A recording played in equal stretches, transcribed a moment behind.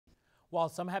While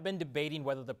some have been debating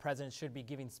whether the president should be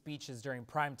giving speeches during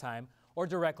prime time or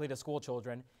directly to school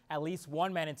children, at least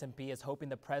one man in Tempe is hoping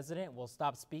the president will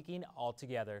stop speaking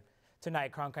altogether.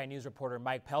 Tonight, Cronkite News reporter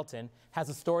Mike Pelton has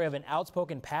a story of an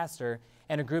outspoken pastor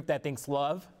and a group that thinks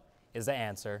love is the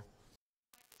answer.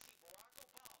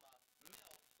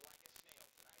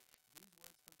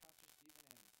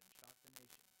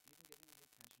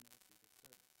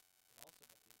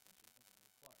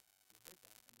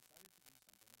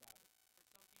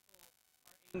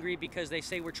 Angry because they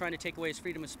say we're trying to take away his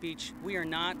freedom of speech. We are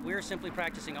not. We're simply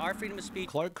practicing our freedom of speech.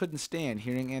 Clark couldn't stand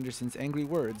hearing Anderson's angry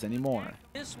words anymore.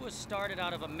 This was started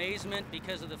out of amazement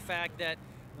because of the fact that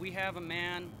we have a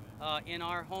man in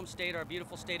our home state, our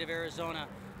beautiful state of Arizona,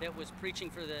 that was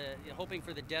hoping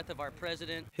for the death of our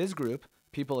president. His group,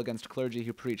 People Against Clergy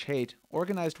Who Preach Hate,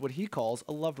 organized what he calls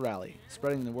a love rally,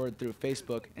 spreading the word through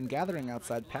Facebook and gathering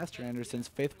outside Pastor Anderson's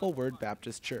Faithful Word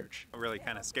Baptist Church. It really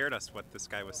kind of scared us what this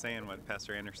guy was saying, what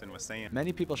Pastor Anderson was saying.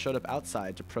 Many people showed up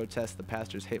outside to protest the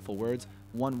pastor's hateful words.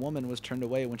 One woman was turned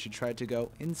away when she tried to go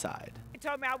inside. He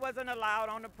told me I wasn't allowed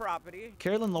on the property.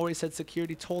 Carolyn Laurie said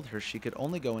security told her she could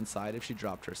only go inside if she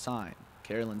dropped her sign.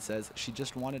 Carolyn says she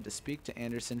just wanted to speak to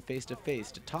Anderson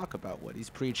face-to-face to talk about what he's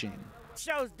preaching.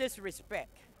 Shows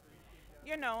disrespect.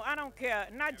 You know, I don't care,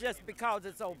 not just because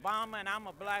it's Obama and I'm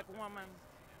a black woman.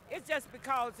 It's just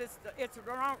because it's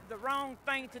the wrong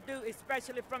thing to do,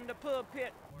 especially from the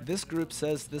pulpit. This group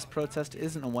says this protest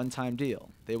isn't a one-time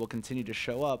deal. They will continue to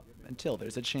show up until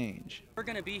there's a change. We're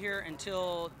going to be here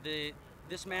until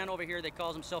this man over here that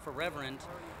calls himself a reverend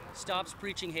stops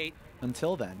preaching hate.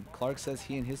 Until then, Clark says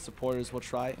he and his supporters will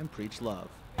try and preach love.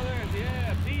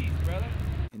 Yeah, peace, brother.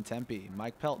 In Tempe,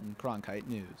 Mike Pelton, Cronkite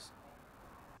News.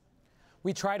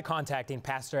 We tried contacting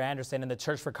Pastor Anderson and the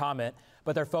church for comment,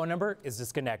 but their phone number is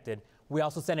disconnected. We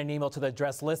also sent an email to the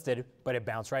address listed, but it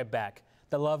bounced right back.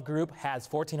 The Love Group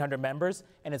has 1,400 members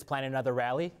and is planning another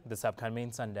rally this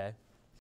upcoming Sunday.